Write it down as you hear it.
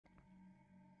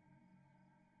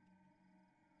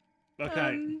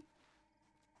Okay.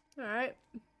 All right.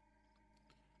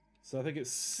 So I think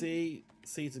it's C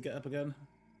to get up again.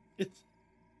 And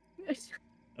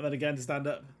then again to stand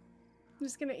up. I'm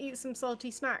just gonna eat some salty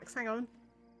snacks. Hang on.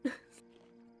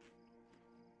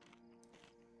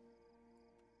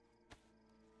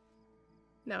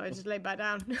 No, I just laid back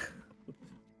down.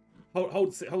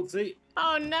 Hold seat.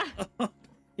 Oh no!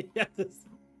 Yeah, this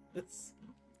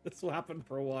will happen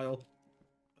for a while.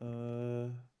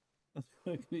 Can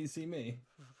you see me?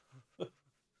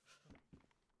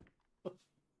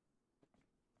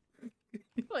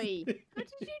 Wait, how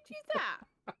did you do that?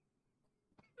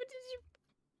 What did you?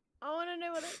 I want to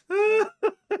know what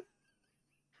it...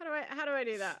 How do I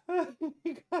do that?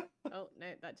 Oh no,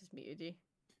 that just muted you.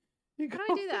 How do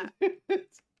I do that?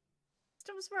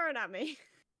 Stop swearing at me.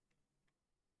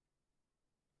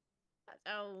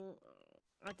 Oh,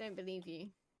 I don't believe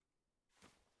you.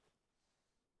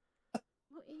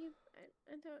 What are you?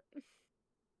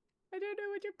 I don't know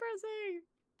what you're pressing.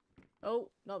 Oh,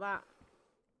 not that.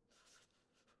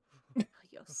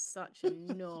 You're such a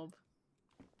knob.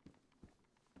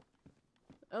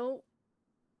 Oh.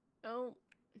 Oh.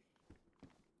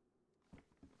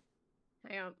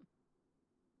 Hang on.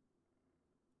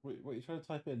 Wait, what are you trying to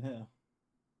type in here?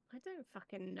 I don't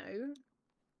fucking know.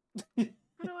 How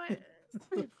do I...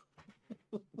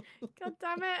 God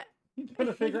damn it. You're trying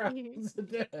to figure out how to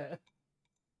do it.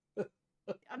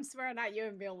 I'm swearing at you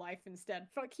in real life instead.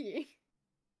 Fuck you.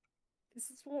 This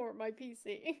is for my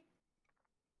PC.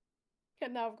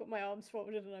 And now I've got my arms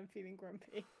folded and I'm feeling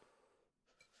grumpy.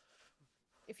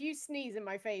 If you sneeze in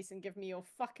my face and give me your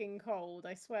fucking cold,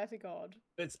 I swear to God.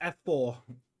 It's F4.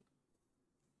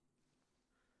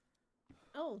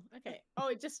 Oh, okay. Oh,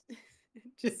 it just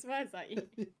swears at you.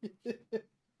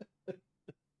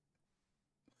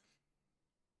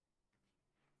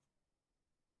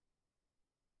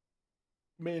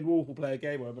 Me and Wolf will play a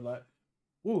game where I'll be like,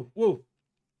 Wolf, Wolf,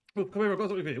 Wolf, come here, I've got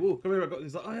something for you. Wolf, come here, I've got...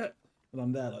 He's like, oh yeah. And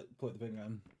I'm there, like, point the finger at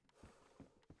him.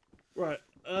 Right,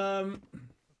 I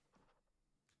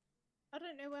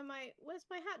don't know where my... Where's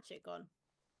my hatchet gone?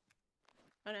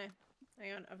 Oh no.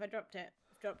 Hang on, have I dropped it?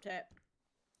 I've dropped it.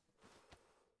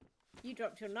 You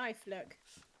dropped your knife, look.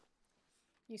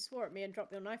 You swore at me and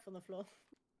dropped your knife on the floor.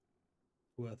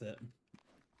 worth it.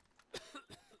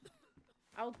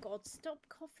 Oh God, stop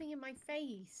coughing in my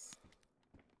face.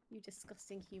 You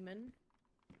disgusting human.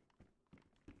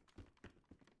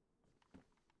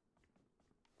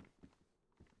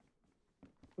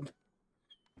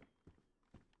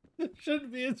 It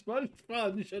shouldn't be as much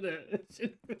fun, should it? It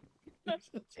should be... Come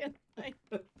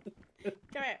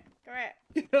here, come here.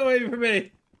 Get away from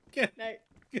me! Get... No.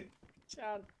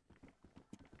 Sean.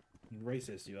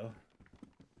 Racist you are.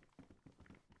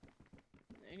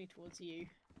 Only towards you.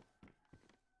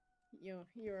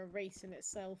 You're a race in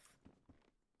itself.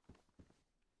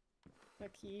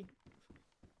 Fuck you.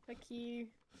 Fuck you.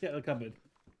 Get in the cupboard.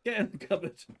 Get in the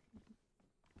cupboard.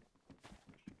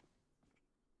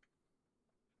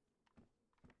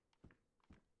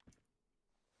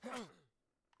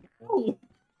 Oh,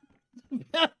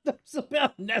 that's a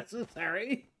bit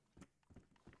unnecessary.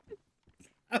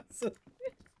 That's a...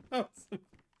 Ow!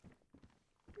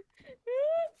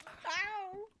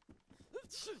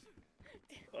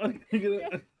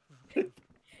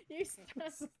 You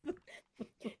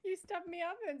stabbed me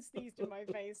up and sneezed in my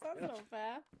face. That's not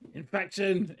fair.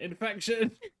 Infection!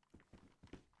 Infection!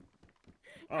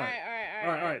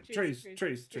 Alright. Trees.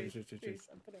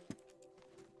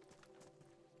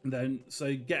 And then,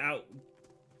 so get out,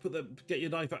 get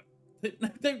your knife out.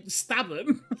 Don't stab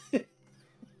them.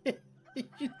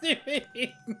 You're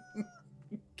doing.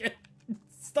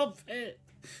 Stop it.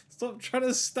 Stop trying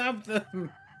to stab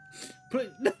them.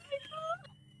 Put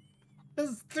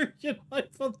just threw your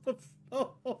knife on the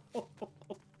floor.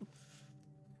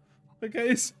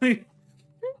 Okay, so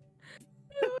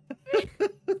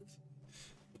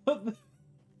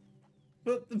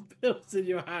put the pills in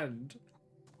your hand.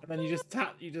 And then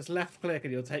you just left click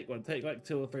and you'll take one. Take like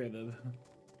 2 or 3 of them.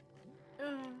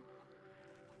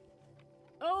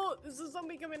 Oh, there's a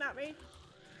zombie coming at me.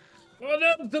 Oh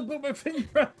no, don't put my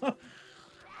finger out.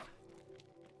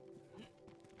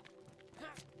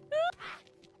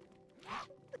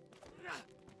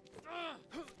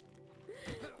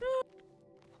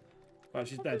 Right,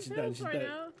 she's dead, she's dead, she's dead.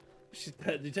 She's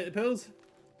dead. Did you take the pills?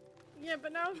 Yeah,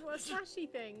 but now I've got a slashy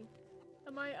thing.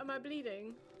 Am I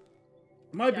bleeding?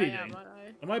 Am I bleeding? I am, aren't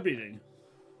I? Am I bleeding?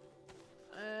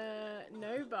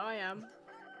 No, but I am.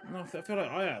 No, I feel like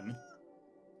I am.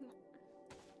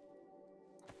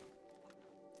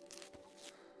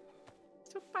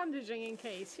 Stop bandaging in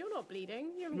case. You're not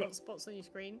bleeding. You haven't got spots on your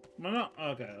screen. Am I not?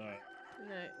 Okay, alright.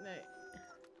 No, no.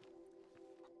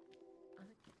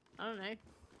 I don't know.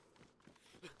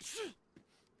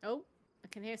 Oh, I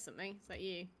can hear something. Is that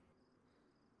you?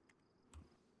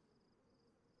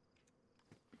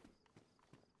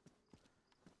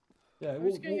 Yeah, I'm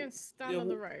just going to go and stand on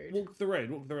the road. Walk the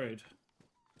road, walk the road.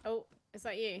 Oh, is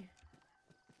that you?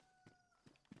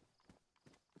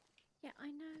 Yeah,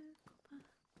 I know, Copper.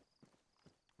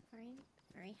 Very,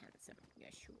 very handsome.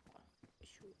 Yeah, sure.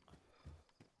 Sure.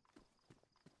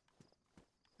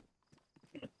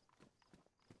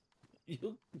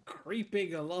 You're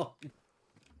creeping along.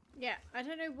 Yeah, I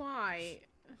don't know why.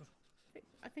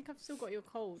 I think I've still got your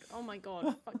cold. Oh my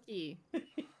god, fuck you.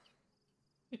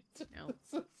 No.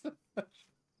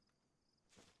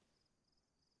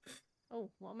 Oh,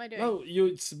 what am I doing? Oh,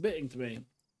 you're submitting to me.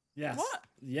 Yes. What?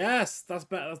 Yes, that's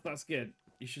better. That's good.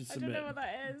 You should submit. I don't know what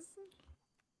that is.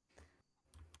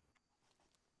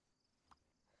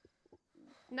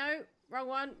 No, wrong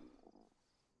one.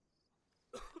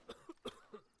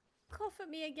 Cough at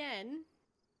me again.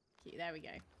 Cute, there we go.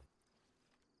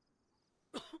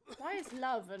 Why is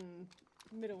love and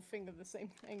middle finger the same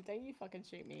thing? Don't you fucking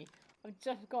shoot me. I've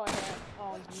just got here.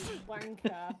 Oh, you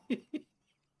wanker.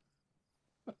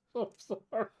 I'm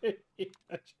sorry.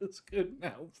 I just couldn't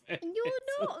help it.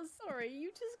 You're not sorry.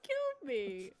 You just killed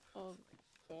me. Oh,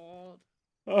 my God.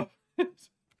 Oh.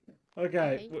 Okay,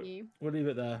 I hate you. we'll leave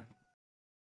it there.